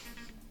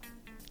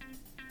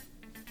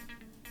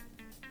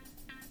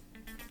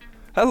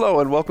Hello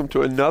and welcome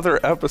to another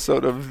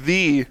episode of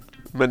the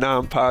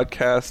Menom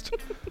podcast.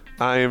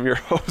 I am your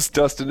host,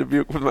 Dustin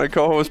Dubuque, with my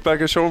co-host,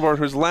 Becca Schoenborn,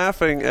 who's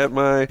laughing at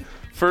my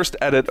first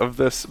edit of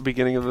this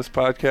beginning of this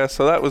podcast.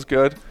 So that was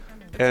good.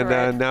 And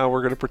right. Now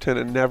we're going to pretend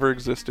it never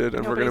existed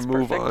and Nobody's we're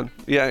going to move on.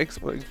 Yeah,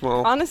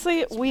 well.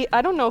 Honestly,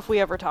 I don't know if we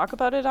ever talk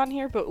about it on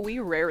here, but we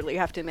rarely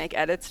have to make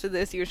edits to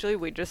this. Usually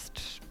we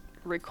just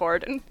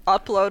record and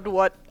upload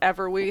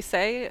whatever we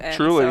say. And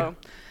Truly. So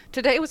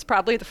today was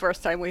probably the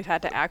first time we've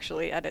had to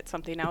actually edit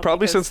something out.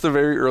 Probably since the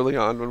very early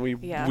on when we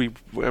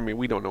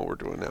don't know what we're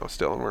doing now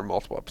still, and we're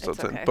multiple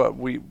episodes in, but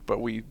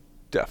we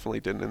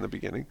definitely didn't in the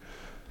beginning.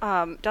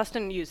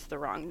 Dustin used the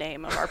wrong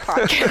name of our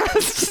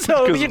podcast,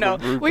 so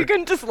we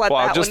couldn't just let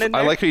that one in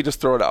there. I like how you just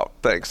throw it out.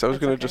 Thanks. I was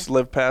going to just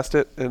live past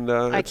it, and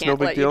it's no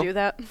big deal. I can't let you do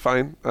that.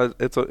 Fine.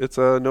 It's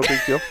a no big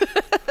deal.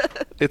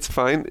 It's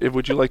fine.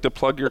 Would you like to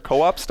plug your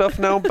co-op stuff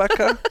now,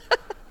 Becca?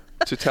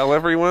 To tell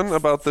everyone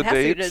about the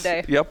sassy dates?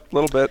 Today. Yep, a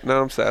little bit.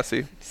 Now I'm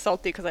sassy.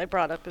 Salty because I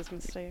brought up his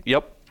mistake.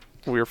 Yep.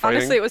 We were fighting.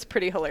 Honestly, it was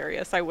pretty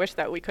hilarious. I wish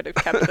that we could have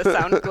kept the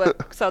sound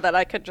clip so that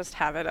I could just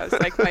have it as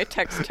like my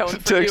text tone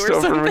for you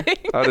or something.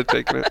 I'd have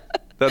taken it.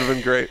 That'd have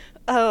been great.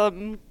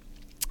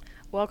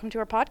 Welcome to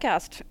our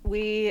podcast.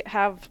 We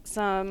have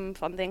some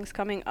fun things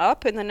coming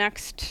up in the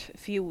next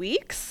few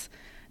weeks.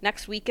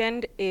 Next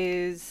weekend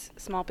is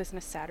Small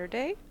Business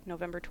Saturday,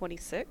 November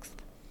 26th.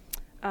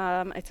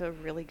 It's a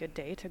really good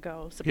day to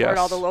go support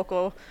all the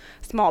local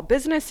small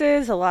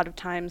businesses. A lot of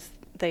times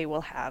they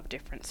will have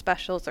different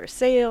specials or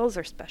sales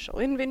or special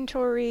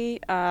inventory.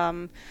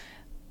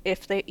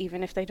 If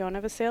they don't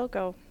have a sale,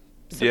 go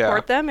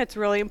support them. It's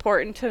really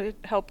important to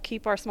help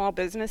keep our small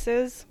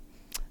businesses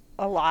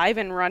alive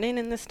and running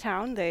in this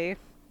town. They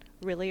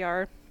really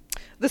are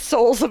the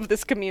souls of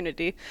this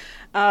community.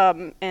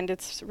 And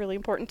it's really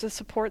important to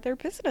support their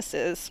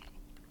businesses.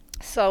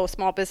 So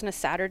Small Business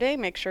Saturday,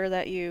 make sure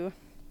that you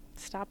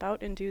stop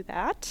out and do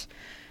that.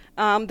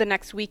 The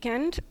next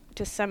weekend,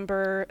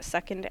 December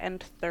 2nd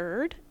and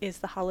 3rd, is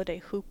the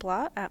holiday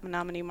hoopla at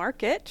Menominee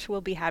Market. We'll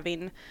be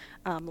having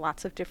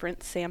lots of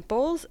different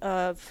samples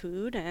of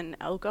food and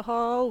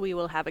alcohol. We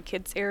will have a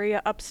kids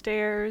area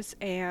upstairs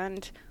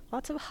and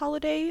lots of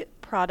holiday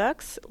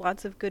products,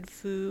 lots of good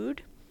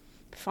food,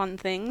 fun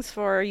things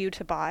for you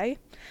to buy.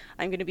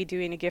 I'm going to be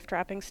doing a gift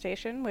wrapping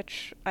station,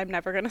 which I'm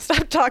never going to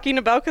stop talking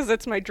about because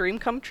it's my dream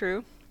come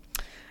true.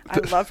 I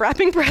love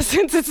wrapping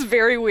presents. It's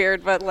very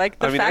weird, but like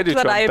the fact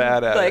that I'm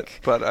bad at like,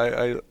 it, but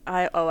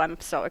I'm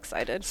so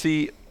excited.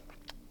 See,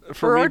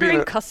 we're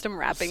ordering custom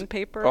wrapping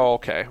paper. Oh,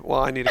 okay.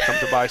 Well, I need to come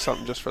to buy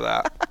something just for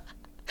that.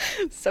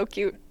 So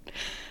cute.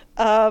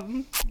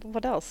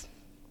 What else?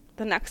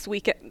 The next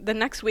week,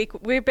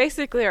 we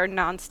basically are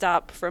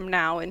nonstop from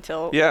now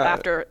until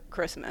after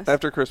Christmas.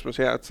 After Christmas,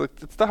 yeah. It's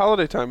the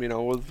holiday time,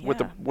 with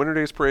the Winter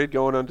Days Parade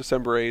going on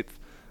December 8th.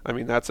 I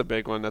mean, that's a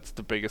big one. That's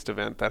the biggest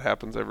event that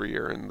happens every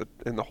year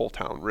in the whole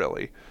town,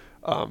 really.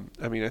 I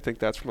think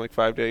that's from like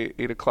 5 to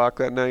 8 o'clock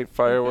that night.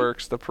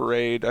 Fireworks, the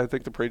parade. I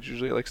think the parade's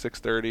usually at like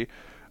 6:30.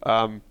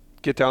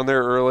 Get down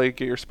there early,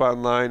 get your spot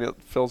in line.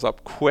 It fills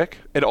up quick.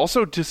 It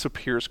also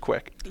disappears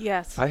quick.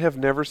 Yes. I have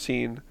never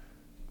seen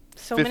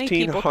so many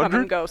people come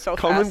and go so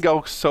fast. Come and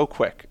go so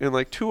quick in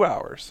like 2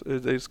 hours. They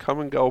just come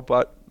and go,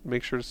 but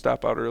make sure to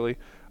stop out early.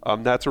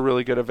 That's a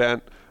really good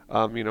event.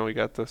 We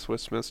got the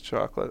Swiss Miss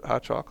chocolate,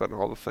 hot chocolate, and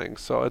all the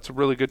things. So it's a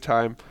really good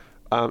time.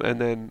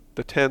 And then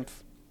the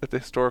 10th at the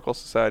Historical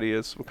Society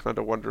is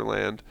Wakanda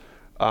Wonderland.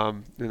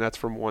 And that's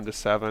from 1 to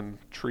 7.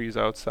 Trees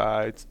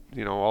outside,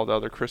 all the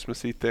other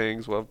Christmassy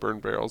things. We'll have burn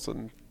barrels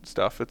and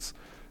stuff. It's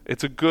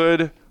a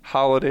good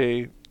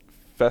holiday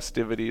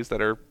festivities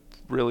that are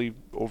really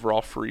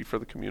overall free for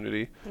the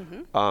community.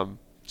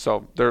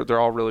 So they're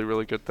all really,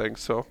 really good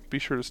things. So be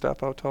sure to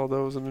stop out to all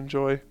those and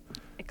enjoy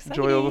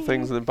all the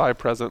things, and then buy a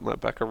present and let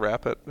Becca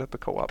wrap it at the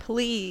co-op.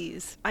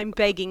 Please. I'm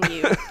begging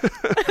you.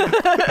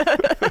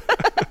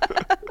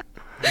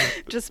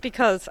 Just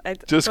because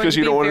it's going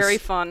to be very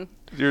fun.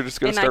 You're just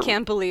going to start. And I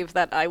can't believe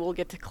that I will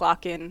get to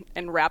clock in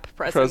and wrap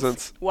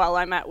presents while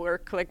I'm at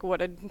work. Like,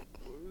 what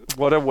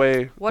a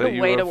way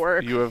to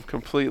work. You have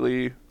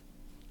completely...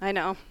 I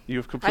know.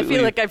 I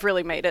feel like I've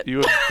really made it.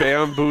 You have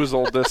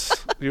bamboozled this.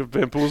 You've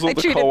bamboozled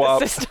the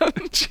co-op.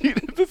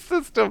 Cheated the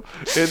system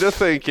into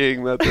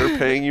thinking that they're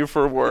paying you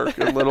for work,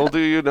 and little do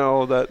you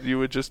know that you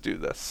would just do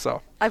this.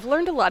 So I've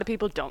learned a lot of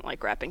people don't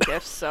like wrapping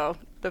gifts. So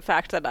the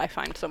fact that I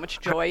find so much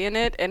joy in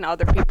it and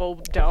other people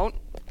don't,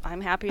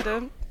 I'm happy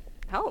to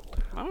help.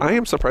 I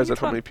am surprised at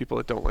how many people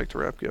that don't like to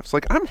wrap gifts.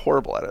 Like, I'm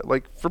horrible at it.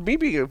 Like, for me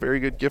being a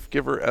very good gift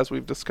giver, as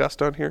we've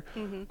discussed on here,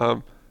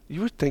 you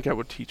would think I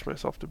would teach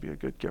myself to be a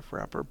good gift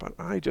wrapper, but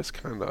I just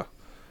kind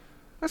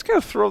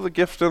of throw the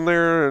gift in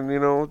there and,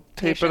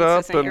 tape Patience it up.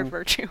 Isn't your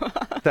virtue.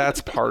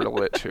 That's part of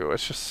it too.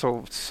 It's just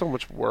so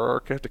much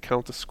work. I have to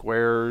count the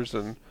squares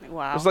and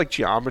it's like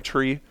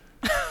geometry.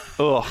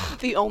 Ugh.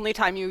 The only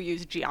time you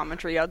use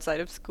geometry outside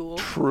of school.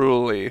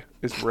 Truly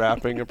is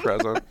wrapping a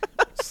present.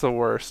 It's the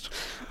worst.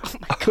 Oh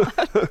my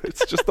God.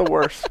 It's just the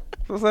worst.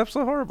 It's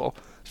absolutely horrible.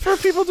 For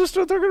people just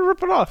they're going to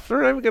rip it off.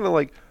 They're not even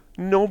going to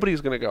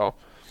nobody's going to go,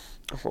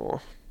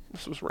 Oh,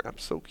 this was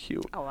wrapped so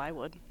cute. Oh, I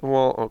would.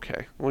 Well,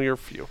 okay. Well, you're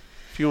few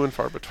and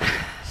far between.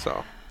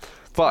 So,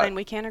 but Fine,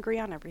 we can't agree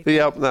on everything.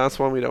 yep, that's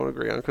one we don't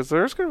agree on because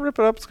they're just gonna rip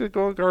it up. It's gonna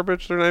go in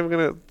garbage. They're not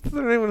even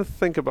gonna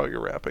think about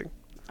your wrapping.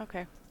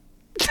 Okay.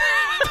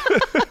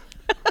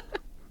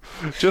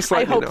 Just let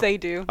I me hope know. they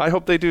do. I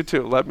hope they do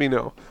too. Let me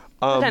know.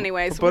 But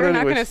anyways, we're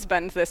not going to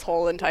spend this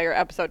whole entire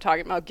episode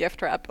talking about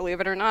gift wrap, believe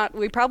it or not.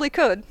 We probably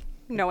could,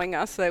 knowing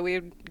us, that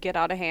we'd get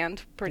out of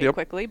hand pretty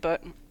quickly,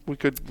 but we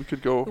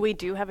could go. We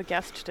do have a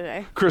guest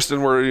today.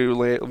 Kristen, where do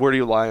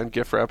you lie on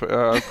gift wrap,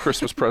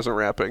 Christmas present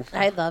wrapping?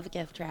 I love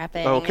gift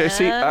wrapping. Okay,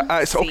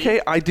 it's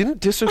okay. I didn't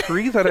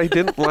disagree that I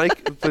didn't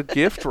like the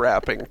gift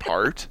wrapping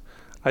part.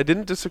 I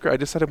didn't disagree. I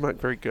just said I'm not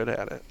very good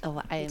at it.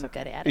 Oh, I am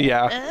good at it.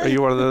 Yeah. Are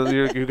you one of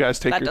the you guys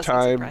take That your doesn't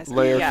time, surprise me.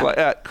 layer Yeah.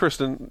 flat?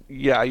 Kristen,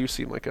 yeah, you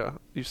seem like a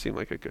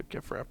good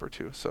gift wrapper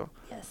too. So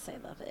Yes,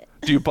 I love it.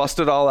 do you bust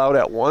it all out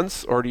at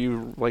once, or do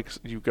you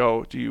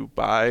do you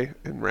buy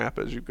and wrap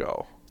as you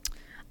go?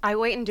 I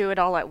wait and do it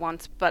all at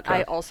once, but Okay.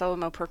 I also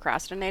am a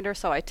procrastinator,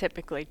 so I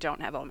typically don't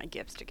have all my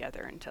gifts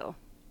together until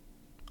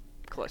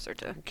closer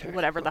to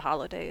whatever the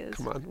holiday is.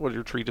 Come on, what,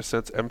 your tree just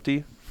sits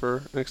empty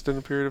for an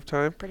extended period of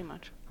time? Pretty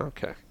much.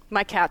 Okay,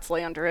 My cats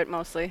lay under it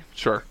mostly.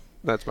 sure.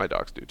 That's my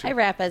dogs do too. I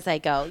wrap as I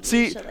go.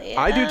 See, Usually.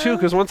 I do too,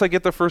 because once I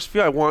get the first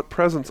few, I want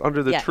presents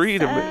under the Yes, tree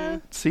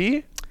to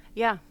see.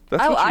 Yeah.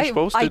 That's what you're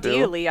supposed to do.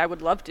 Ideally, I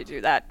would love to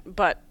do that,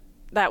 but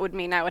that would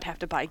mean I would have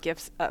to buy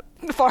gifts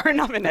far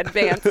enough in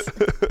advance.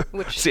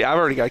 Which See, I've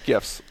already got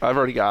gifts. I've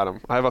already got them.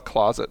 I have a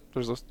closet.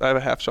 I have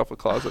a half shelf of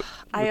closet.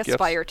 I with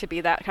aspire gifts. to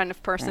be that kind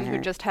of person who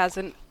just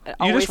hasn't You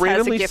always just has a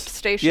randomly gift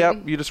station.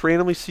 Yep, you just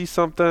randomly see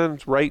something,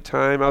 it's right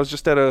time. I was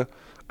just at a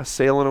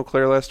sale in Eau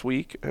Claire last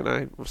week, and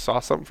I saw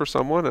something for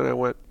someone, and I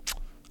went,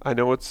 I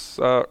know it's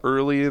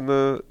early in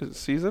the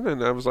season,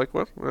 and I was like,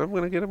 well, I'm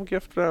going to get them a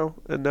gift now.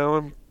 And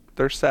now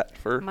they're set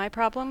for... My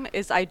problem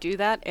is I do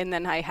that, and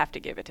then I have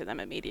to give it to them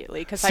immediately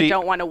because I See,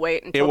 don't want to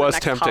wait until it the was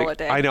next tempting.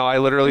 holiday. I know, I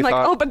literally I'm like,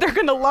 thought... oh, but they're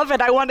going to love it.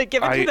 I want to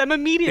give it to them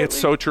immediately. It's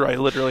so true. I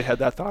literally had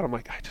that thought. I'm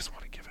like, I just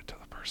want to give it to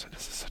the person.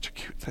 This is such a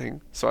cute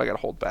thing. So I got to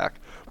hold back.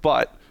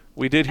 But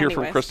we did hear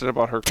from Anyways. Kristen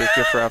about her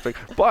gift wrapping.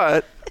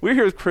 But we're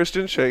here with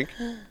Christian Schenk,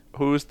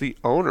 who is the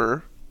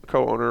co-owner,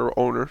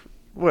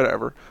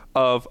 whatever,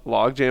 of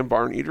Logjam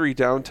Barn Eatery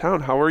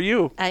downtown. How are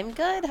you? I'm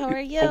good. How are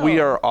you? We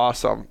are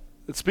awesome.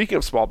 Speaking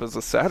of Small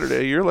Business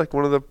Saturday, you're like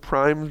one of the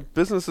prime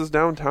businesses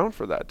downtown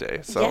for that day.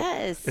 So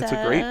Yes,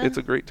 it's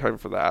a great time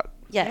for that.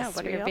 Yes,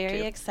 what are you we're up very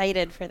to?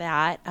 excited for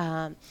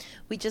that.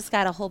 We just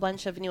got a whole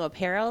bunch of new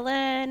apparel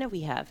in.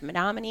 We have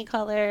Menom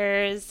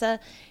colors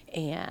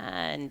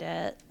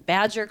and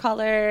Badger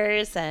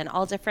colors and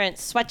all different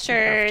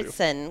sweatshirts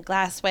and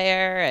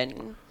glassware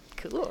and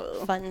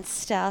cool. fun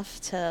stuff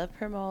to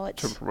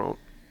promote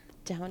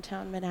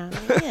downtown Menom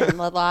and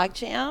the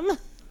Logjam.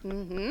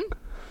 Mm-hmm.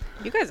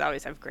 You guys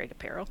always have great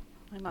apparel,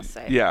 I must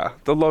say. Yeah,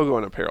 the logo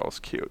and apparel is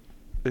cute.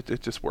 It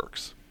just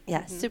works.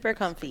 Yeah, super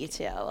comfy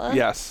too.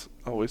 Yes,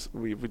 always.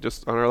 We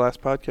just on our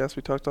last podcast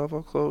we talked all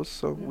about clothes,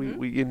 so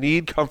you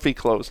need comfy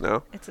clothes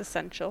now. It's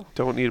essential.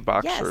 Don't need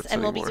box Yes, shirts and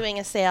anymore. we'll be doing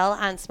a sale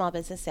on Small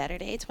Business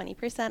Saturday,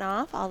 20%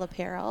 off all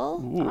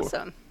apparel. Ooh,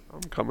 Awesome.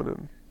 I'm coming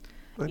in.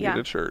 I Yeah.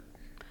 need a shirt.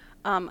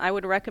 I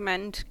would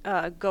recommend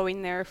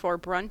going there for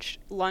brunch,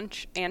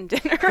 lunch, and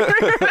dinner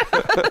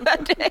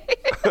that day.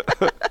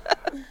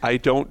 I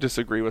don't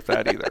disagree with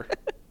that either,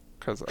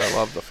 because I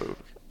love the food.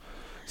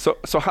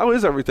 So how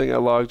is everything at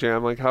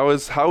Logjam? Like how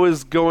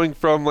is going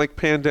from like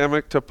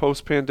pandemic to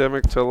post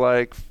pandemic to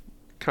like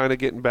kind of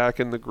getting back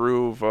in the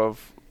groove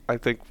of, I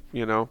think,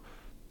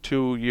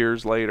 2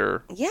 years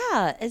later?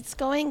 Yeah, it's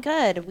going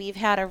good. We've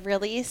had a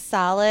really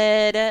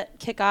solid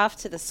kickoff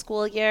to the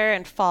school year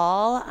and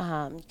fall.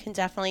 You can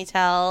definitely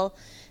tell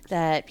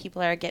that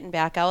people are getting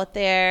back out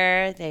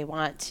there. They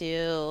want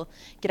to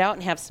get out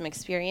and have some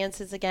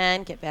experiences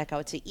again, get back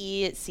out to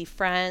eat, see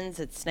friends.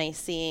 It's nice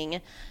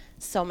seeing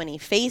so many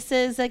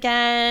faces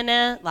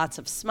again, lots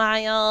of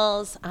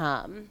smiles.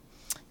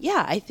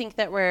 Yeah, I think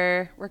that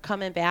we're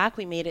coming back.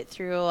 We made it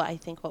through, I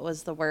think, what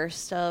was the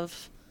worst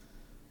of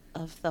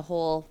the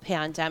whole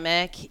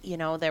pandemic.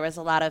 There was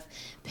a lot of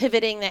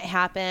pivoting that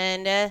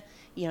happened.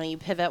 You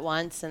pivot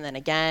once and then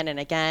again and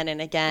again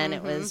and again.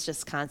 It was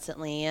just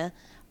constantly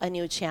a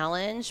new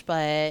challenge,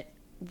 but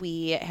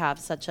we have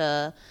such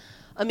a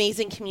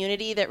amazing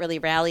community that really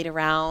rallied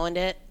around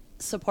it,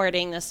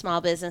 supporting the small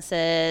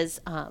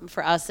businesses.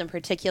 For us in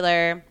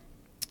particular,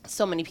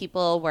 so many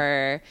people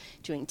were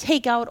doing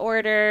takeout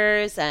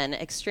orders and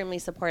extremely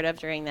supportive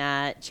during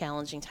that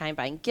challenging time,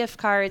 buying gift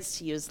cards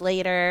to use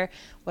later,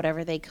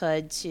 whatever they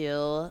could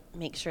to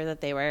make sure that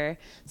they were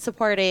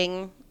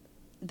supporting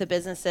the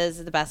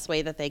businesses the best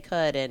way that they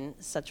could in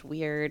such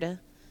weird,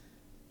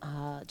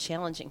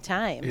 challenging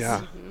times.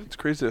 Yeah, it's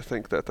crazy to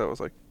think that was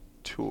like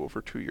over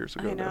 2 years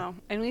ago. I know. now.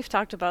 And we've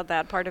talked about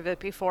that part of it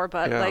before,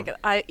 but Yeah.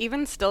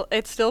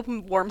 it still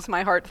warms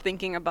my heart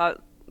thinking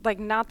about, like,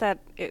 not that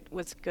it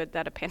was good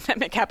that a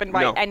pandemic happened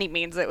by No. any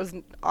means. It was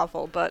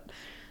awful, but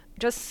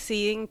just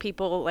seeing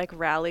people like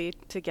rally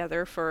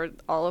together for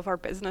all of our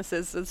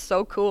businesses is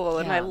so cool.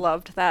 And I Yeah.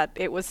 loved that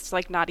it was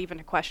like not even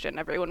a question.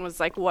 Everyone was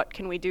like, what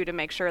can we do to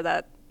make sure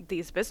that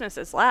these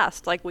businesses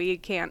last? Like, we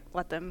can't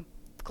let them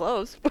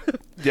close.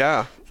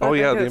 Yeah. So I Oh,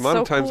 yeah. think The it's amount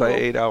so of times I cool.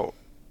 ate out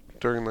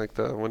during like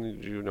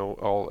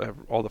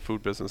all the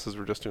food businesses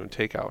were just doing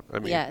takeout. I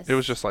mean, Yes. it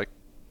was just like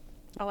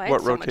Oh, I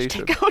what had so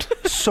rotation? much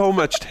takeout. So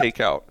much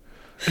takeout.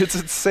 It's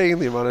insane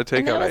the amount of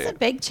And takeout that I was a ate.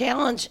 big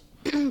challenge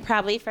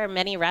probably for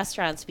many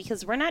restaurants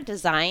because we're not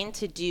designed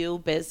to do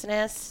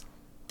business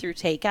through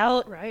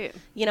takeout. Right.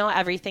 You know,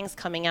 everything's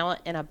coming out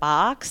in a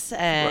box,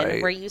 and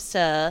Right. we're used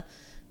to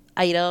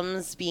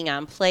items being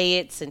on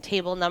plates and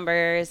table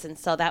numbers, and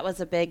so that was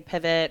a big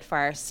pivot for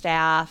our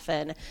staff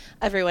and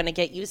everyone to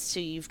get used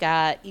to. You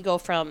go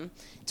from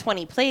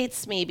 20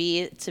 plates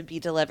maybe to be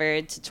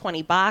delivered to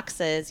 20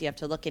 boxes. You have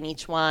to look in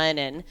each one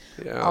and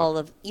Yeah. all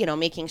of,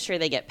 making sure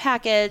they get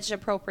packaged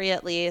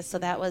appropriately. So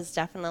that was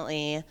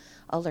definitely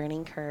a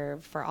learning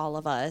curve for all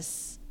of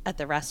us at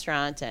the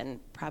restaurant and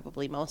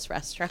probably most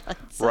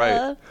restaurants.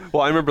 Right.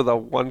 Well, I remember the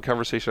one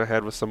conversation I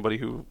had with somebody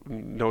who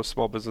knows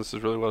small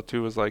businesses really well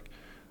too, was like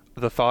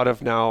the thought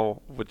of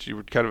now, which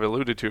you kind of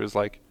alluded to, is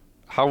like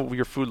how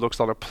your food looks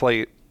on a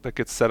plate that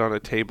gets set on a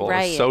table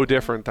Right. is so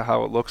different to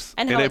how it looks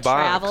And in how a it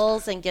box.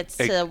 travels and gets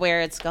to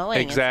where it's going.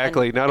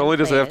 Exactly. Not only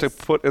does it have to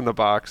put in the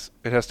box,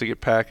 it has to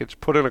get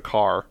packaged, put in a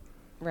car,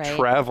 Right.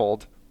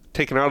 traveled,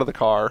 taken out of the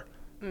car,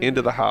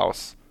 into the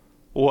house.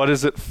 What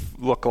does it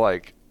look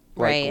like?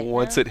 Like Right.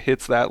 once it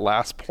hits that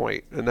last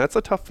point, and that's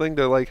a tough thing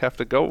to like have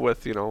to go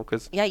with,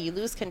 because Yeah, you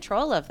lose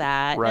control of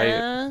that.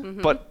 right.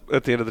 But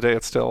at the end of the day,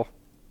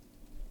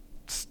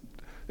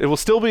 it will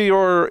still be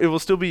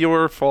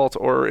your fault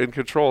or in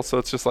control. So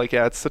it's just like,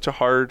 yeah, it's such a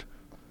hard.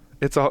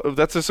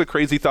 That's just a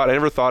crazy thought. I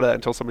never thought of that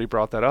until somebody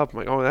brought that up. I'm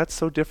like, oh, that's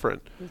so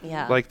different.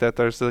 Yeah. Like that.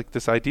 There's like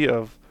this idea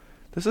of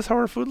this is how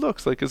our food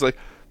looks. Like, it's like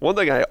one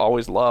thing I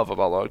always love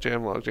about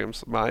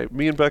Logjams.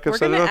 Me and Becca We're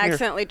said going it to on here.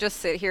 accidentally just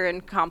sit here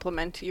and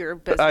compliment your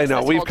business. I know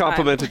this we've whole time.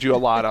 complimented you a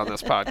lot on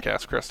this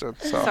podcast, Kristen.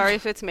 So. Sorry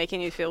if it's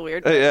making you feel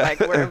weird. But Yeah.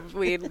 like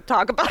we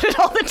talk about it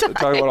all the time.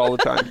 Talk about it all the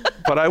time.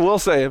 But I will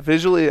say,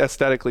 visually,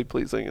 aesthetically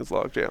pleasing is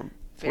Logjam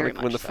Very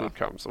when much the so. food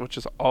comes, which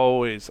is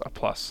always a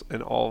plus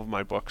in all of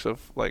my books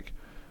of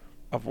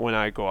when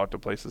I go out to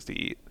places to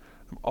eat.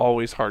 I'm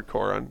always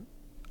hardcore on.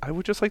 I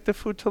would just like the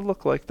food to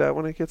look like that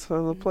when it gets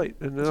on the plate,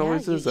 and it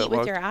always you is that. eat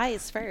with your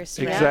eyes first.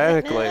 right?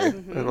 Exactly,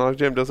 and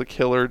Logjam does a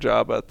killer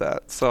job at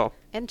that. So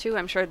And too,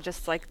 I'm sure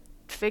just like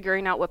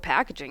figuring out what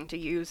packaging to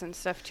use and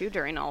stuff too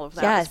during all of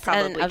that Yes, was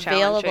probably and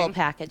available challenging.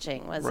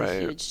 packaging was a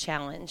Right. huge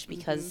challenge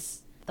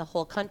because the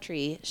whole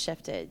country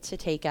shifted to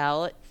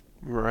takeout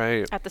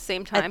right, At the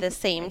same time. at the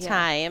same Yeah.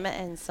 time,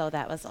 and so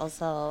that was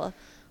also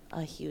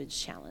a huge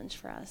challenge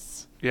for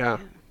us. yeah.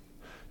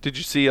 Did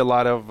you see a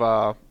lot of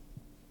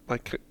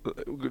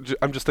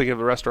I'm just thinking of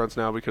the restaurants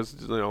now because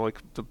like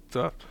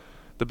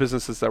the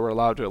businesses that were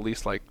allowed to at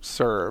least like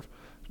serve.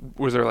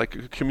 Was there like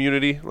a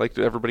community, like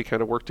did everybody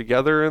kind of work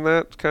together in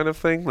that kind of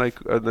thing, like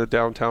in the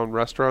downtown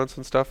restaurants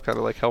and stuff, kind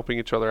of like helping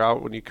each other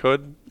out when you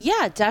could?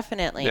 Yeah,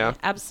 definitely. Yeah.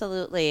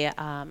 Absolutely.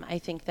 I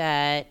think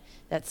that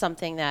that's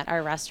something that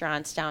our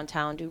restaurants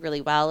downtown do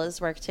really well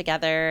is work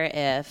together.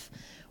 If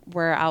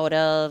we're out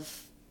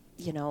of,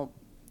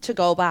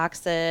 to-go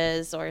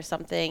boxes or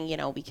something,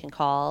 we can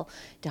call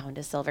down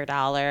to Silver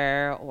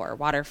Dollar or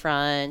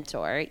Waterfront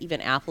or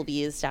even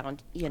Applebee's down,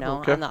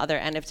 Okay. on the other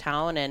end of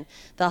town, and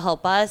they'll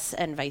help us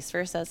and vice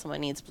versa. Someone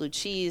needs blue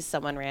cheese,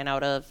 someone ran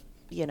out of,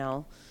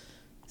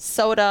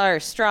 soda or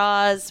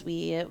straws.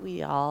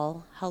 We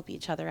all help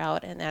each other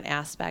out in that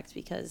aspect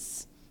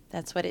because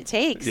that's what it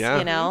takes,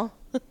 Yeah.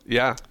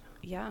 Yeah,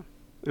 Yeah.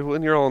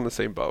 when you're all in the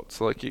same boat,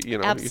 so like you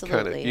kind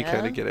Absolutely, of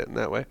yeah. get it in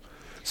that way.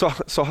 So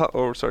how?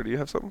 Oh, sorry. Do you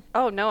have something?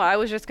 Oh no, I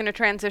was just going to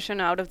transition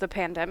out of the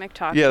pandemic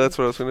talk. Yeah, that's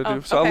what I was going to do. Oh,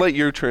 So I'll okay. let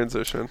you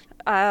transition.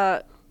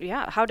 Yeah.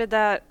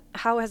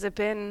 How has it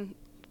been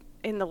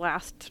in the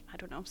last, I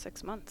don't know,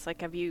 6 months?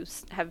 Like,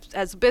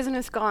 has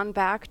business gone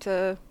back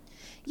to?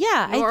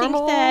 Yeah,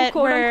 Normal, I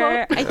quote,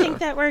 unquote? I think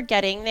that we're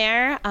getting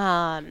there.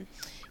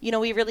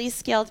 We really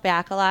scaled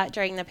back a lot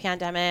during the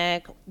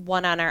pandemic.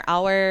 1 on our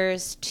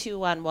hours,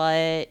 2 on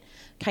what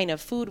kind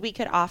of food we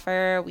could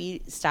offer.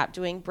 We stopped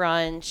doing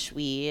brunch.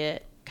 We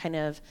kind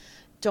of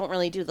don't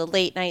really do the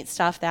late night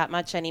stuff that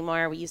much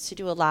anymore. We used to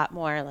do a lot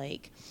more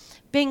like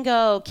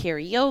bingo,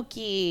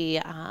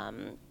 karaoke,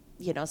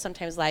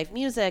 sometimes live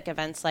music,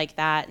 events like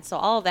that. And so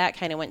all of that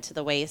kind of went to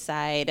the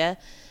wayside.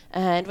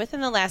 And within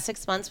the last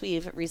 6 months,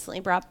 we've recently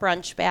brought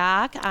brunch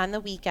back on the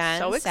weekends,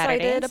 So Saturday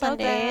excited and about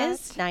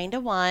Sundays, that. 9 to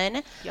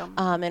 1. Yum.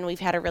 And we've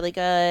had a really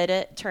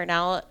good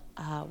turnout.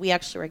 We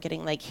actually were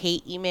getting like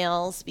hate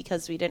emails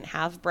because we didn't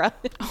have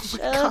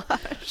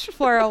brunch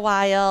for a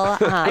while.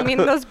 I mean,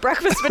 those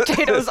breakfast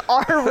potatoes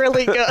are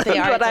really good, They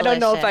are but I don't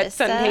know if I'd delicious.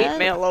 send hate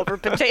mail over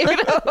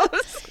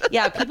potatoes.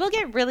 Yeah, people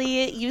get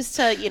really used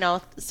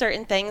to,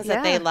 certain things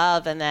that they Yeah.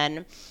 love and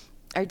then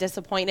are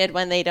disappointed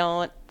when they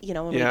don't,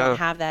 when we Yeah. don't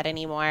have that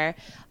anymore.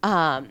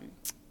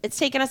 it's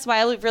taken us a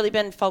while. We've really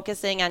been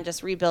focusing on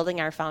just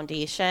rebuilding our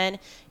foundation.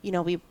 You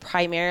know, we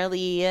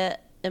primarily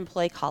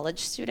employ college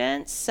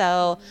students.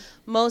 So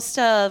most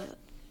of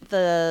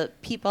the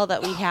people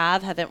that we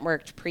haven't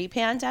worked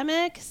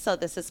pre-pandemic. So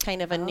this is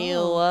kind of a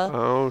new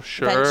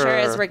venture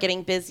as we're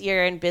getting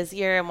busier and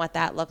busier and what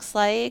that looks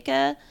like.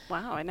 Wow,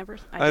 I never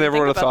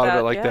would have thought of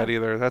it like that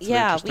either. That's an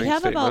interesting we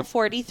have statement. about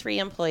 43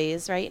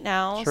 employees right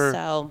now. Sure.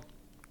 So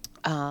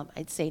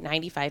I'd say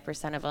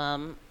 95% of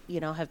them, you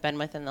know, have been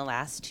within the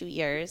last 2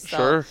 years. So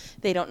Sure.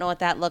 they don't know what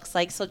that looks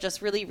like. So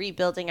just really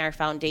rebuilding our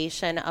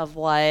foundation of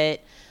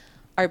what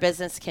our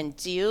business can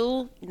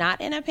do,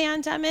 not in a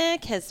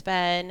pandemic, has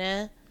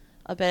been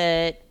a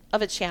bit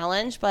of a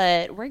challenge,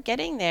 but we're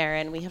getting there,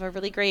 and we have a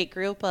really great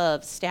group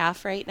of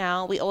staff right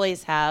now. We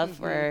always have.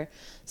 We're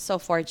so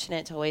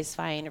fortunate to always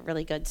find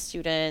really good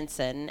students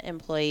and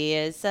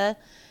employees.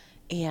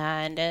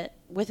 And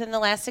within the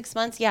last 6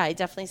 months, I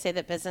definitely say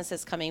that business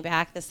is coming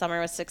back. The summer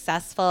was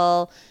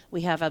successful.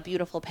 We have a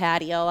beautiful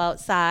patio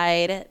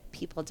outside.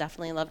 People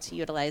definitely love to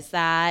utilize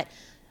that.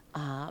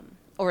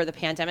 Over the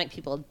pandemic,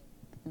 people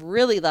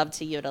really love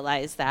to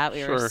utilize that.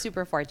 We were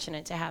super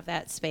fortunate to have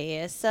that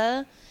space.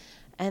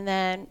 And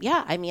then,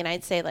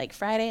 I'd say like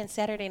Friday and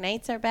Saturday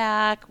nights are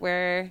back.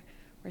 We're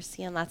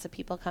seeing lots of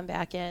people come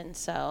back in.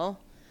 So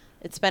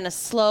it's been a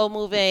slow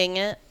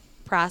moving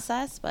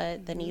process,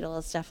 but the needle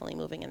is definitely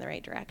moving in the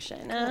right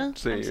direction. I'm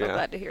so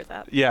glad to hear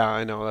that. Yeah,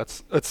 I know.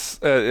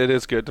 It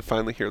is good to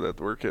finally hear that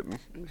we're getting,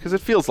 because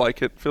it feels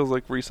like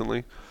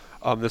recently,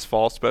 this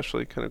fall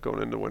especially, kind of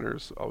going into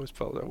winters, always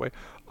felt that way.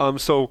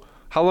 So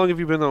how long have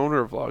you been the owner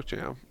of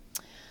Logjam?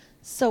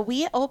 So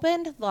we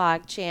opened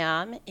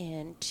Logjam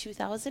in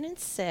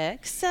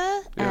 2006,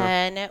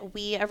 and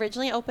we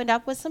originally opened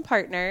up with some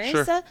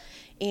partners,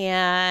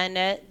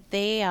 and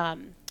they, a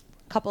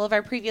couple of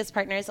our previous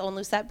partners own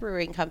Lucette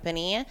Brewing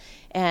Company,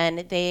 and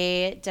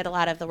they did a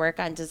lot of the work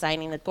on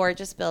designing the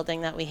gorgeous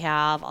building that we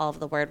have, all of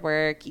the word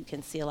work. You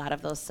can see a lot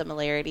of those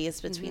similarities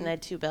between the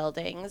two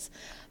buildings.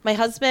 My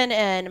husband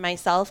and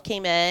myself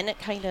came in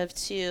kind of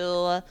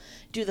to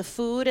do the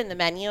food and the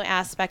menu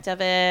aspect of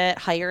it,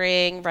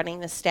 hiring, running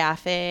the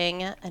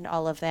staffing, and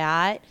all of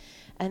that.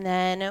 And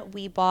then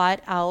we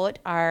bought out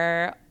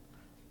our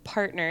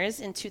partners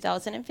in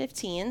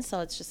 2015, so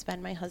it's just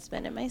been my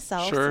husband and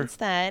myself since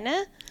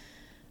then.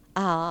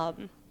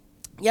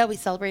 We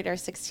celebrate our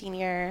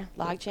 16-year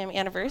Logjam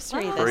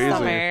anniversary this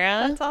summer.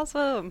 That's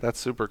awesome. That's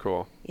super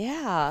cool.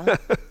 Yeah.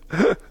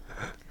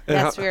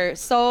 Yes, we're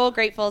so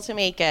grateful to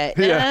make it.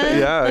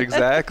 Yeah,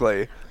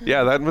 exactly.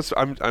 Yeah, that must.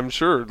 I'm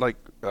sure. Like,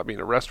 I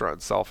mean, a restaurant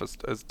itself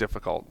is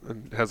difficult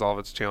and has all of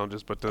its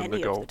challenges. But then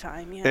any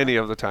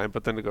of the time,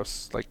 but then to go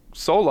like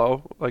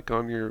solo, like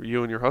on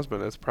you and your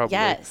husband, is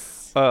probably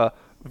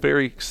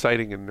very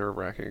exciting and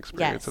nerve-wracking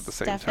experience at the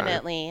same time.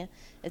 Definitely.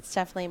 It's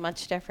definitely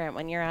much different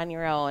when you're on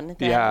your own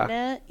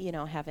than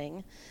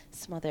having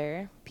some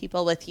other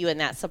people with you in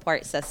that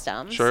support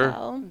system. Sure.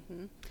 So.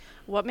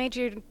 What made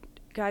you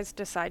guys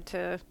decide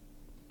to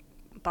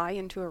buy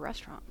into a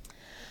restaurant?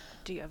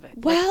 Do you have a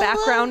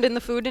background in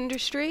the food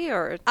industry,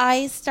 or?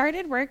 I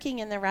started working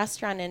in the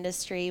restaurant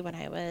industry when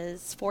I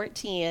was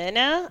 14.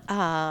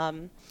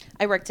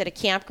 I worked at a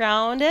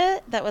campground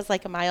that was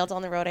like a mile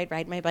down the road. I'd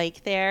ride my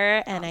bike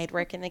there, and I'd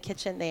work in the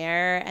kitchen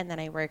there. And then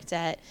I worked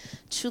at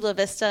Chula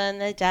Vista in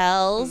the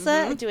Dells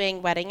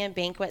doing wedding and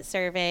banquet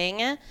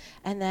serving.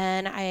 And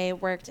then I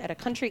worked at a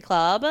country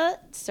club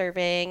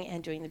serving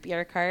and doing the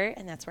beer cart,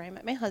 and that's where I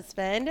met my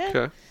husband.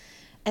 Okay.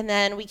 And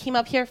then we came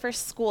up here for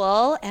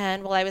school,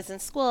 and while I was in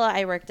school,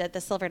 I worked at the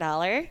Silver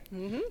Dollar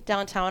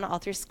downtown all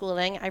through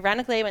schooling.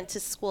 Ironically, I went to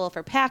school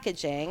for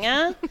packaging,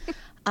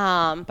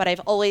 but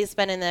I've always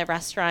been in the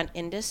restaurant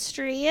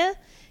industry,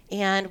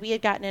 and we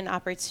had gotten an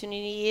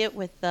opportunity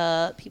with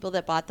the people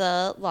that bought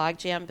the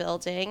Logjam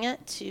building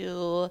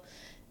to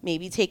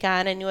maybe take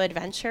on a new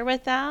adventure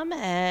with them.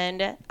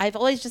 And I've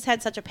always just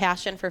had such a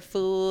passion for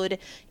food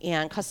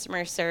and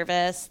customer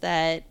service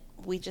that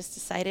we just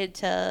decided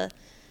to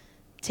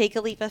take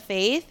a leap of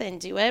faith and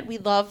do it. We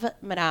love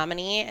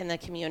Menominee and the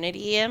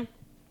community.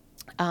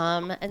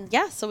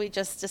 So we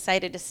just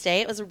decided to stay.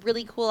 It was a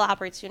really cool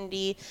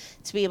opportunity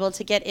to be able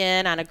to get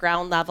in on a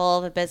ground level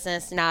of a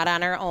business, not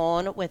on our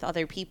own, with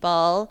other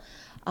people.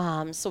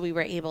 So we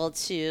were able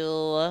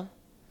to,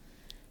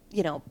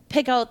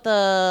 pick out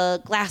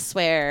the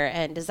glassware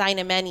and design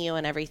a menu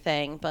and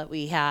everything, but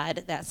we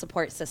had that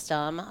support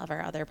system of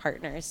our other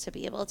partners to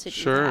be able to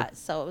do that.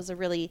 So it was a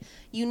really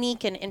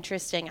unique and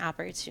interesting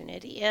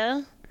opportunity.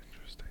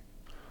 Interesting.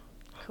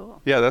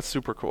 Cool. Yeah, that's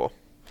super cool.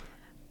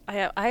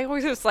 I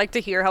always just like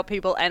to hear how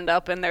people end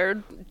up in their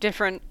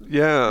different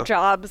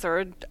jobs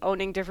or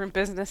owning different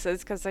businesses,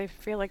 because I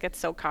feel like it's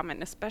so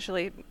common,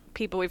 especially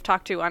people we've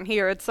talked to on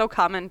here. It's so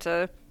common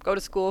to go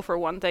to school for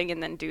one thing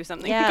and then do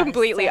something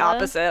completely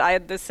opposite. I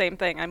had the same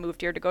thing. I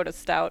moved here to go to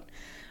Stout,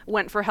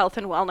 went for health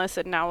and wellness,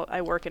 and now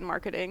I work in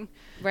marketing.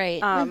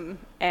 Right.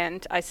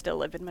 And I still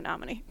live in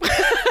Menominee.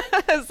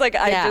 It's like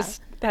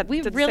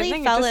we really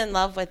fell in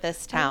love with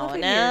this town.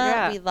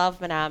 We We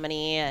love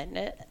Menominee,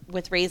 and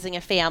with raising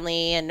a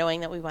family and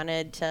knowing that we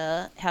wanted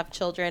to have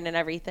children and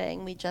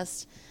everything, we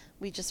just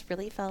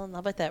really fell in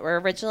love with it. We're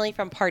originally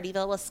from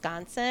Partyville,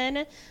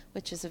 Wisconsin,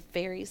 which is a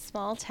very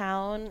small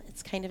town.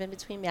 It's kind of in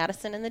between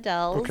Madison and the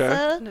Dells. Okay.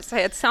 I was gonna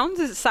say, it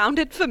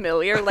sounded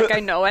familiar. Like, I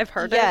know I've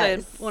heard Yes. it.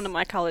 And one of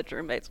my college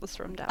roommates was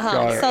from down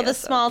Got there. it. So the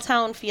small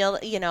town feel,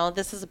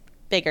 this is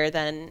bigger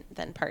than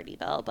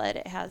Partyville, but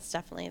it has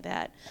definitely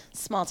that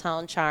small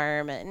town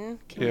charm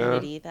and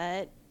community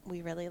that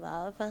we really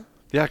love.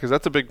 Yeah, because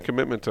that's a big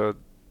commitment to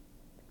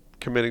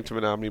committing to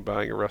Menominee,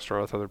 buying a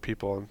restaurant with other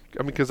people. And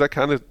I mean, because that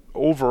kind of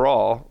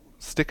overall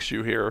sticks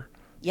you here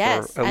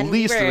Yes, for at and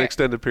least we an were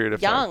extended period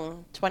of time.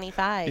 young,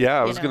 25. Yeah,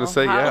 I was going to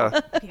say, Wow.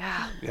 yeah.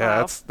 Yeah.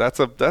 Yeah,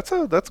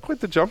 that's quite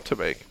the jump to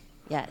make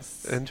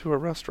Yes. into a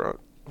restaurant.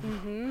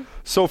 Mm-hmm.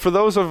 So for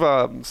those of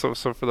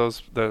for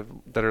those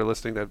that are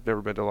listening that have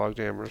never been to Log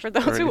Jam or For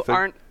those who anything,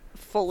 aren't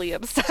fully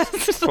obsessed,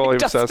 fully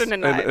like obsessed, Dustin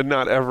and I. and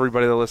not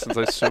everybody that listens,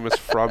 I assume, is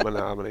from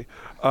Menominee.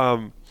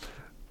 So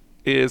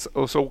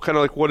kind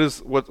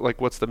of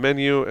like what's the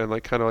menu, and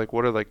like kind of like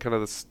what are like kind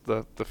of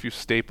the few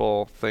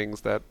staple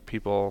things that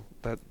people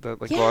that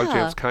like Log Yeah.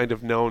 Jam's kind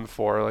of known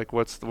for, like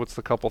what's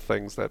the couple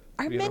things that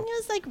Our you know? menu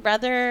is like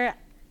rather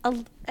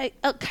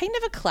a kind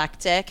of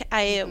eclectic.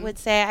 I would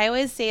say. I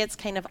always say it's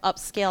kind of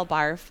upscale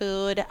bar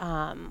food.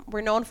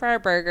 We're known for our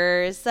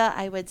burgers.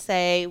 I would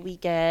say we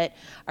get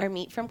our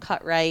meat from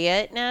Cut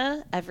Right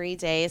every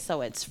day,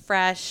 so it's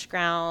fresh,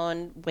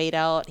 ground, weighed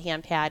out,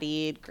 hand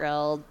patted,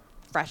 grilled,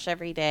 fresh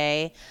every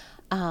day.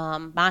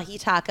 Mahi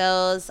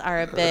tacos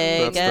are a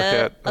big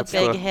That's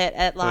the hit. hit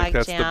at Log Like,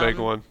 that's Jam. the big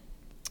one.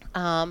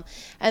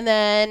 And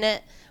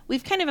then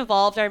we've kind of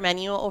evolved our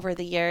menu over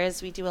the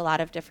years. We do a lot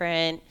of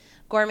different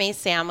gourmet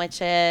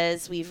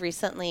sandwiches. We've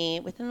recently,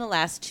 within the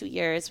last 2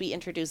 years, we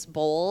introduced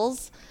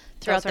bowls.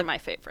 Those are my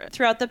favorite.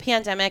 Throughout the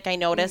pandemic, I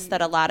noticed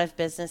that a lot of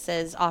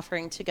businesses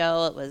offering to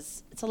go,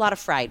 it's a lot of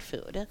fried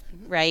food,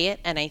 right?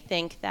 And I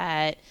think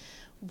that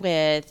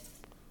with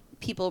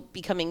people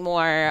becoming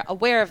more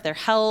aware of their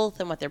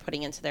health and what they're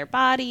putting into their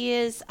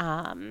bodies,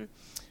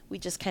 we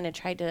just kind of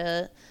tried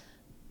to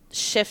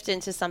shift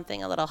into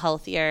something a little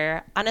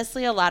healthier.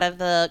 Honestly, a lot of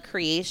the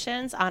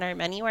creations on our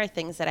menu are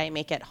things that I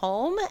make at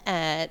home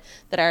that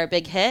are a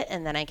big hit,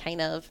 and then I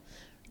kind of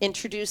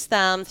introduce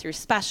them through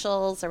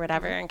specials or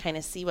whatever and kind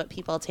of see what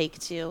people take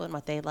to and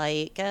what they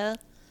like. Wow.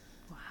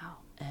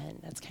 And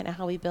that's kind of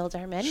how we build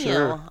our menu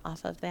Sure.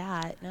 off of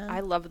that. No. I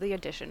love the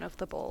addition of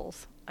the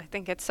bowls. I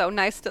think it's so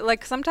nice to,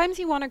 like, sometimes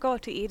you want to go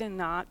out to eat and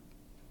not,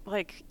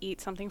 like, eat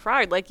something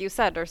fried, like you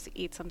said, or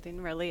eat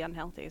something really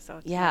unhealthy. So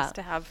it's nice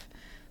to have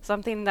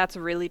something that's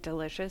really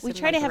delicious. We and,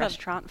 try like, to have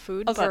restaurant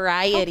food, a but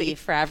variety healthy.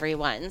 for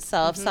everyone.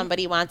 So if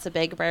somebody wants a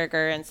big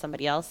burger and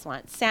somebody else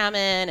wants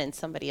salmon and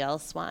somebody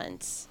else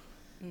wants,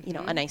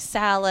 a nice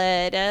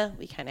salad,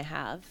 we kind of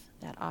have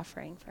that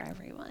offering for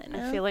everyone.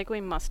 I feel like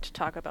we must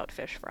talk about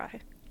fish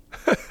fry.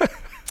 That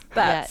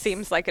Yes.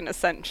 seems like an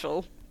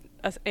essential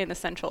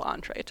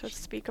entree to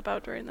speak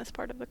about during this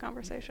part of the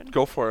conversation.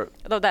 Go for it.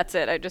 Though that's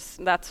it.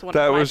 That's one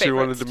That of my was you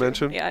wanted favorites, to too.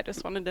 mention? Yeah, I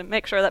just wanted to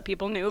make sure that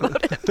people knew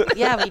about it.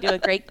 Yeah, we do a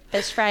great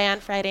fish fry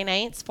on Friday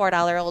nights,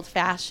 $4 old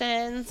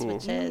fashions,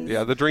 which is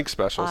Yeah, the drink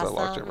specials at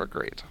Log Jam awesome. are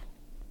great.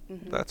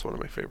 That's one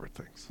of my favorite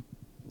things.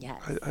 yes.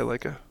 I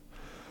like a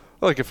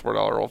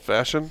 $4 old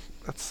fashioned.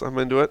 I'm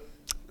into it.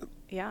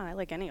 Yeah, I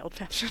like any old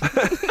fashioned.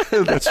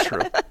 That's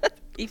true.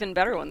 Even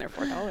better when they're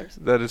 $4.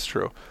 That is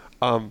true.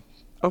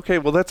 Okay,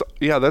 well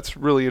that's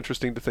really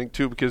interesting to think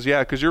too, because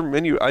your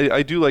menu,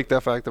 I do like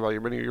that fact about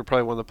your menu. You're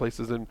probably one of the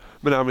places in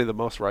Menominee the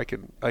most where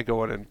I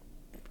go in and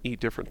eat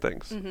different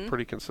things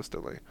pretty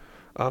consistently,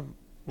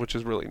 which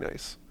is really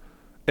nice.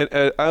 And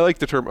I like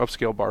the term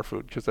upscale bar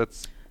food because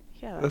that's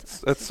a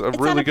It's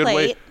really on a good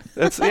way. plate.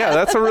 That's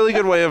a really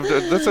good way of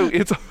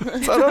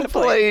it's on a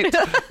plate.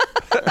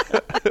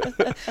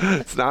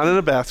 It's not in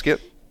a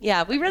basket.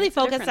 Yeah, we really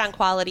focus different. on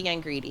quality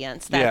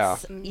ingredients.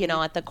 That's,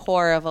 at the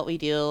core of what we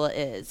do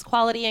is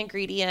quality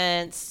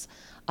ingredients,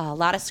 a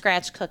lot of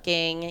scratch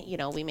cooking.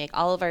 We make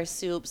all of our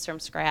soups from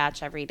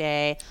scratch every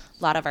day,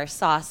 a lot of our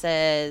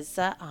sauces.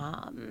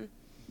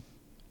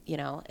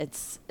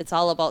 It's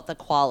all about the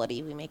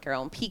quality. We make our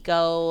own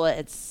pico.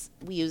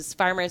 We use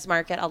farmers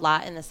market a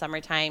lot in the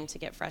summertime to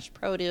get fresh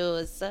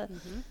produce.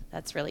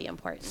 That's really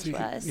important to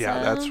us.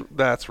 Yeah,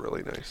 that's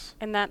really nice.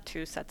 And that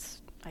too sets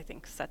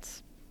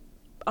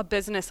a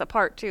business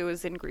apart too,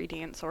 is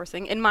ingredient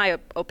sourcing, in my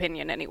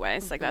opinion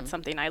anyways. Like, that's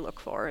something I look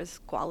for, is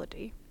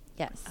quality.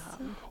 Yes.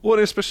 Well,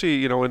 and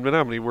especially, in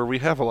Menominee where we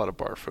have a lot of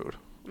bar food.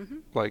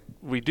 Like,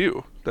 we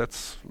do.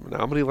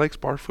 Menominee likes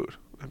bar food.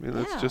 I mean,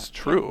 that's Yeah. just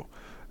true.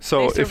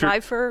 So They if you're,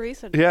 survive for a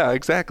reason. yeah,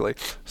 exactly.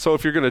 So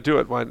if you're going to do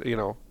it, why,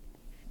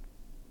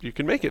 you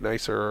can make it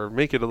nicer or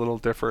make it a little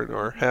different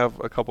or have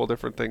a couple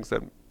different things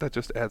that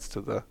just adds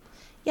to the.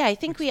 Yeah, I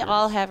think we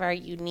all have our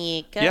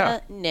unique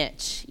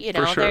niche.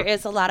 For sure. There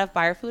is a lot of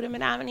bar food in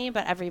Menominee,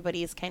 but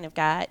everybody's kind of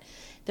got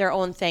their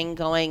own thing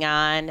going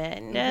on,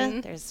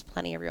 and there's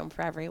plenty of room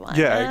for everyone.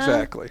 Yeah,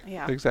 exactly.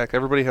 Yeah. Exactly.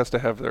 Everybody has to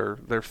have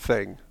their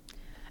thing.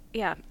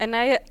 Yeah, and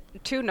I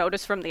too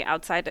notice from the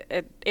outside,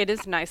 it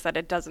is nice that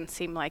it doesn't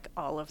seem like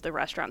all of the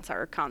restaurants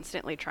are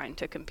constantly trying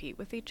to compete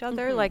with each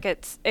other. Like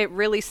it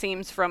really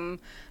seems from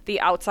the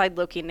outside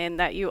looking in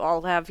that you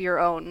all have your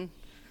own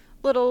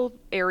little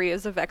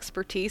areas of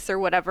expertise or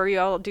whatever. You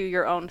all do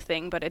your own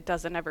thing, but it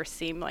doesn't ever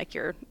seem like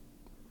you're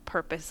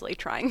purposely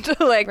trying to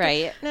like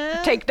Right.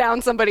 take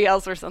down somebody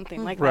else or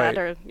something like Right. that,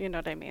 or you know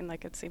what I mean?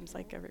 Like it seems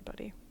like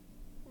everybody,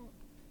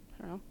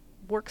 I don't know,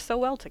 works so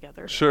well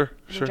together. Sure,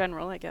 In sure.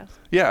 general, I guess.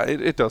 Yeah,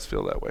 it does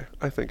feel that way.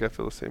 I think I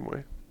feel the same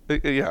way.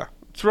 Yeah,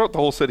 throughout the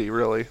whole city,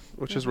 really,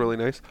 which is really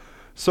nice.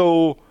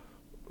 So,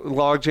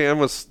 Logjam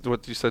was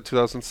what you said,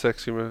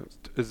 2006.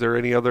 Is there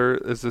any other?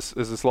 Is this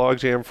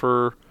Logjam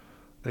for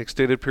an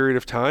extended period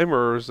of time,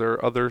 or is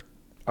there other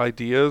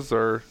ideas?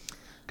 Or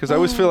because I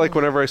always feel like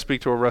whenever I speak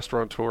to a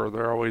restaurateur,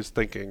 they're always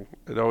thinking.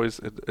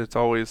 It's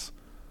always,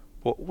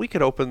 well, we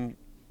could open,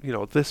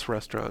 this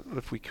restaurant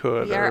if we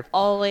could. We are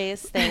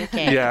always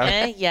thinking.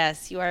 Yeah.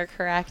 Yes, you are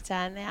correct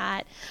on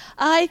that.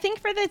 I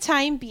think for the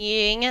time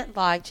being,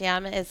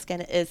 Logjam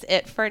is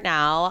it for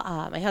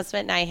now. My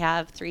husband and I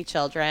have 3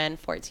 children,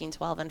 14,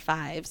 12, and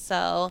 5.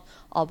 So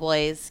all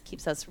boys,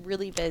 keeps us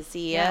really busy.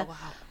 Yeah,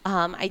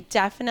 wow. I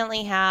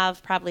definitely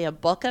have probably a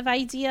book of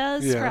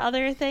ideas for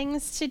other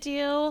things to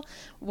do.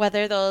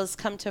 Whether those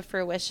come to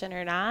fruition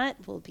or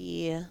not will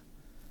be,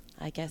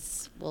 I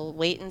guess we'll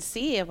wait and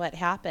see what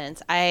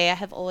happens. I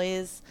have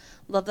always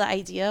loved the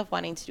idea of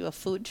wanting to do a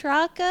food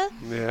truck.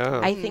 Yeah.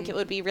 I think it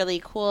would be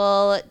really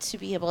cool to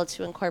be able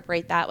to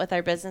incorporate that with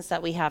our business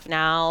that we have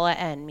now,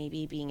 and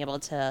maybe being able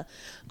to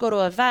go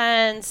to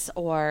events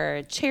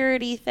or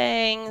charity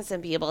things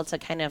and be able to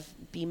kind of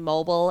be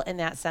mobile in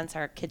that sense.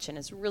 Our kitchen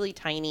is really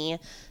tiny,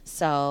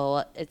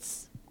 so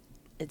it's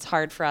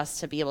hard for us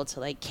to be able to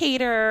like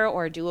cater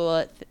or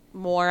do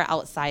more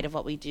outside of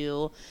what we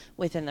do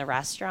within the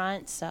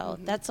restaurant. So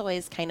that's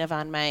always kind of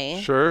on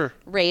my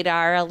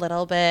radar a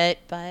little bit,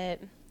 but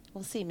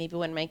we'll see. Maybe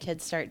when my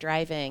kids start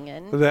driving,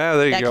 and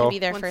there you that go. could be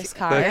their first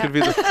car. That could be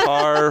the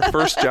car,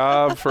 first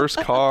job, first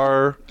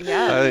car.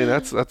 Yeah. I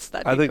think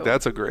That'd I be think cool.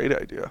 that's a great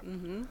idea.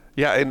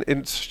 Yeah,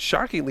 and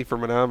shockingly for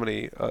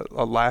Menominee,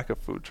 a lack of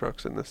food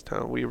trucks in this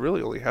town. We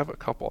really only have a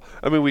couple.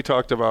 I mean, we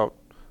talked about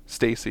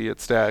Stacy at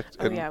Stacked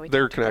and we their talked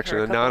about her connection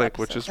a and couple Nonic,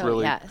 which is episodes.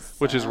 really, yes.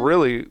 which is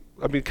really,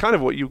 I mean, kind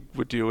of what you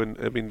would do. And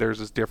I mean, theirs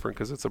is different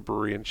because it's a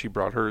brewery and she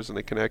brought hers and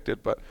they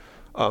connected. But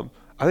I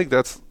think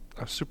that's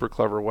a super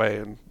clever way.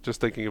 And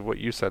just thinking of what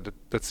you said,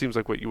 that seems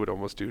like what you would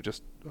almost do,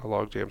 just a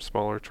Logjam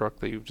smaller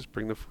truck that you just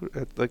bring the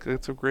food. Like,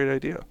 it's a great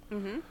idea.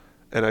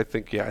 And I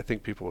think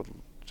people would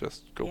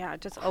just go Yeah,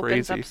 it just crazy.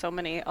 opens up so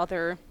many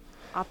other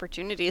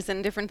opportunities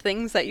and different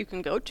things that you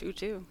can go to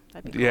too.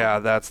 That'd be cool. Yeah,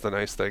 that's the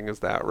nice thing is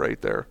that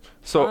right there.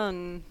 So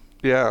Fun.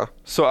 yeah,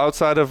 so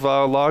outside of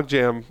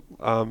Logjam,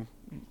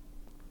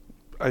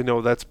 I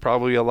know that's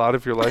probably a lot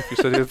of your life. You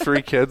said you have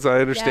 3 kids.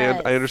 I understand.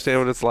 Yes. I understand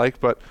what it's like.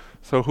 But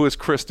so who is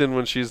Kristen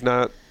when she's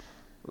not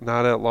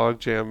at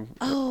Logjam?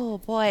 Oh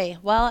boy.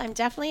 Well, I'm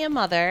definitely a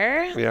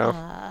mother.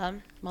 Yeah.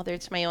 Mother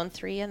to my own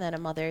 3, and then a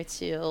mother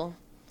to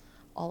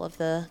all of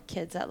the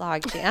kids at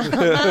Logjam.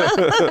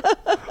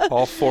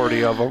 All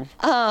 40 of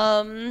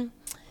them.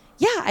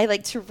 Yeah, I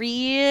like to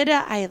read.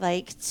 I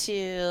like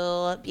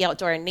to be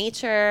outdoor in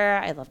nature.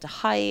 I love to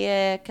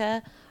hike.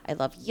 I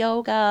love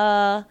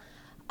yoga.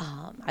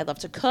 I love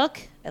to cook.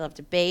 I love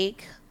to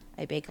bake.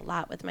 I bake a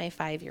lot with my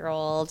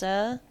 5-year-old.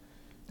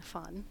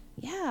 Fun.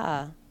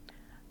 Yeah.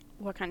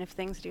 What kind of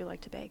things do you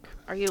like to bake?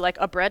 Are you like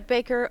a bread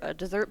baker, a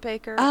dessert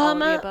baker, all of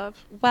the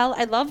above? Well,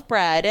 I love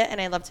bread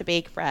and I love to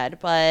bake bread,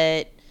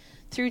 but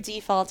through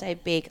default, I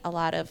bake a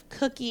lot of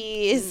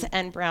cookies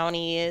and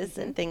brownies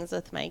and things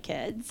with my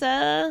kids.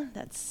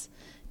 That's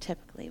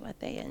typically what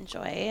they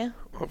enjoy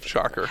Oh,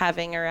 shocker.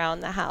 having around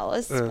the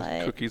house.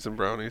 But Cookies and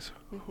brownies.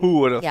 Who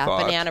would have yeah,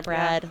 thought? banana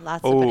bread,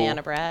 lots Oh. of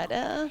banana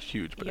bread.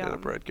 Huge banana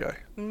Yum. bread guy.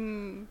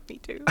 Me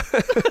too.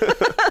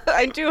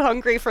 I'm too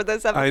hungry for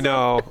this episode.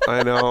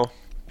 I know.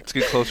 Let's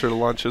get closer to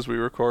lunch as we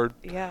record.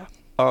 Yeah.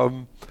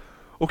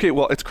 Okay,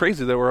 well, it's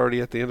crazy that we're already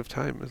at the end of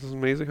time. This is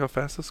amazing how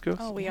fast this goes.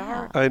 Oh, we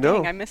are. I know.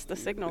 Dang, I missed the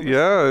signal.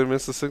 Yeah, I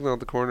missed the signal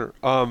at the corner.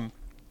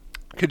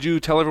 Could you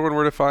tell everyone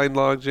where to find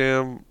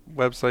Logjam,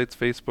 websites,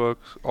 Facebook,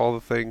 all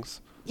the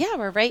things? Yeah,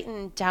 we're right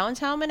in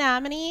downtown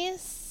Menominee,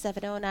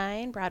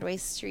 709 Broadway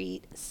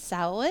Street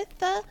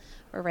South.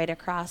 We're right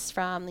across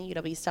from the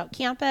UW Stout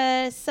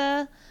campus.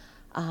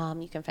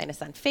 You can find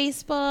us on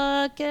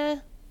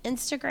Facebook,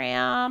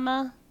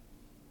 Instagram,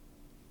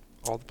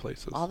 All the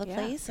places. all the Yeah.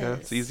 places. Yeah,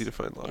 it's easy to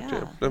find Logjam.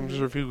 Yeah. I'm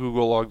sure if you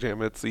Google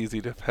Logjam, it's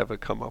easy to have it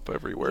come up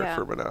everywhere Yeah.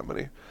 for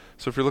Menominee.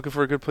 So if you're looking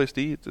for a good place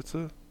to eat,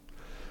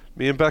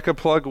 me and Becca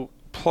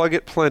plug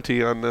it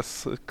plenty on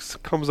this. It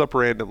comes up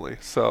randomly.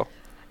 So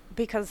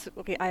Because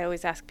I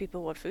always ask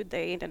people what food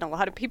they eat, and a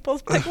lot of people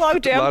pick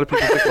Logjam. a lot of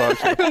people pick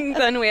Logjam. And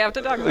then we have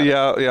to talk about it.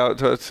 Yeah.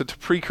 To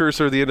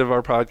precursor the end of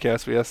our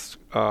podcast, we asked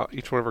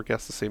each one of our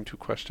guests the same 2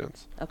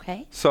 questions.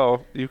 Okay.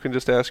 So you can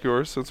just ask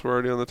yours since we're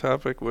already on the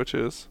topic, which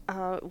is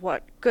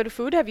What good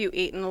food have you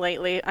eaten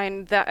lately?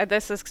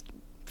 This is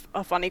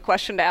a funny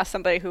question to ask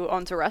somebody who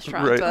owns a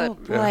restaurant. Right. But Oh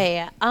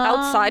boy.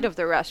 outside of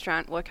the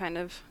restaurant, what kind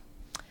of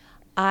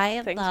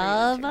I things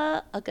are you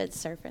love a good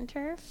surf and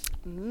turf.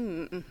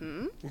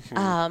 mm-hmm.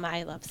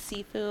 I love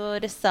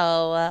seafood,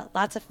 so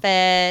lots of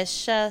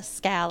fish,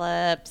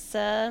 scallops.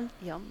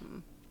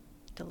 Yum.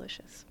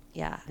 Delicious.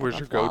 Yeah. I Where's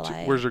love your go-to?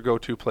 walleye. Where's your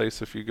go-to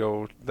place if you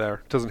go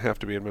there? Doesn't have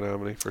to be in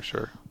Menominee for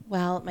sure.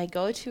 Well, my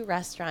go-to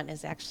restaurant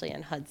is actually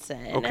in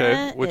Hudson.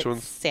 Okay, which It's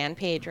one's? San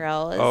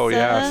Pedro's. Oh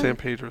yeah, San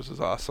Pedro's is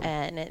awesome.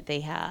 And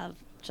they have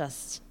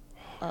just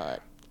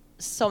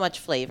so much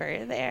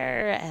flavor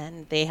there,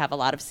 and they have a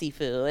lot of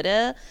seafood,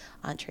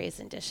 entrees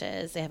and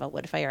dishes. They have a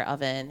wood fire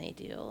oven. They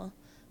do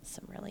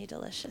some really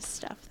delicious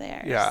stuff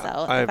there. Yeah, So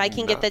I if I have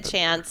can get not the been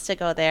chance to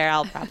go there,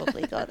 I'll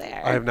probably go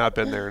there. I have not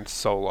been there in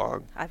so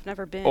long. I've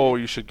never been. Oh,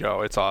 you should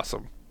go. It's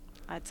awesome.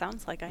 It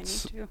sounds like I need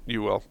to.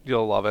 You will.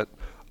 You'll love it.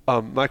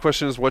 My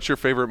question is, what's your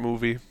favorite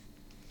movie?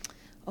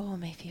 Oh,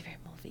 my favorite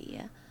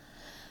movie.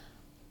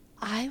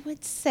 I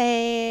would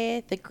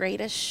say The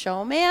Greatest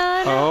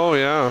Showman Oh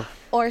yeah.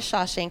 or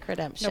Shawshank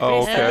Redemption.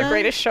 Nobody's okay. said The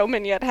Greatest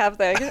Showman yet, have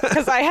they?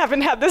 Because I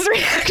haven't had this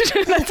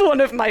reaction. That's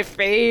one of my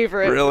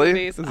favorite Really?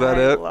 movies. Is that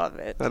I it? love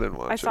it. I didn't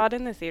watch I it. saw it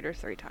in the theater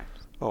 3 times.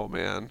 Oh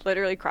man.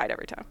 Literally cried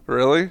every time.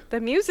 Really? The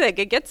music,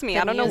 it gets me.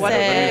 The I don't know what it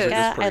music, music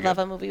is. is pretty I love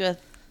good. a movie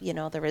with,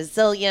 the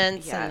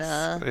resilience Yes.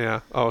 and Yeah.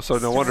 Oh, so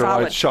no wonder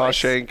why Solid choice.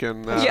 Shawshank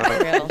and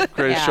Yeah.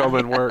 Greatest Yeah.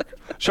 Showman work.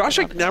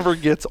 Shawshank never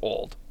gets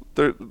old.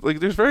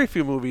 There's very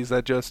few movies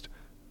that just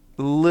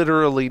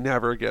literally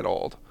never get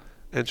old,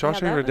 and Yeah, Shawshank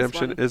that was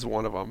Redemption one. is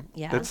one of them.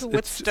 Yeah. It's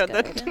Withstood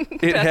the good.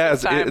 it test of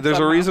has. time There's a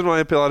somehow. reason why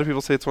a lot of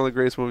people say it's one of the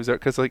greatest movies out,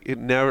 because it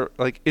never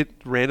it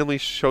randomly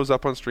shows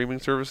up on streaming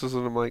services,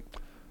 and I'm like,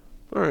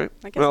 all right,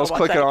 I guess and I'll I'll just watch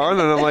click that it on,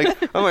 again. and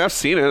I'm like I've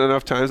seen it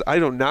enough times. I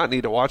do not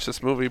need to watch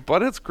this movie,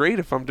 but it's great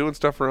if I'm doing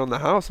stuff around the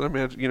house, and I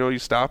imagine you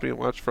stop and you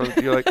watch from.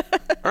 You're like,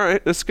 all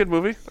right, this is a good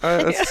movie.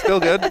 It's still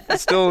good. I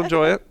still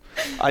enjoy it.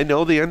 I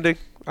know the ending.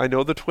 I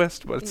know the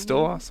twist, but it's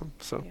still awesome.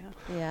 So Yeah.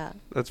 Yeah.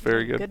 that's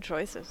very good. Good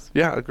choices.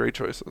 Yeah, great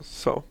choices.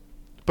 So,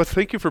 but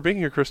thank you for being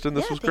here, Kristen.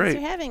 This was Thanks great.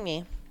 for having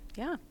me.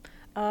 Yeah.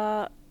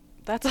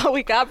 That's all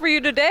we got for you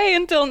today.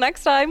 Until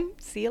next time,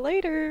 see you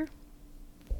later.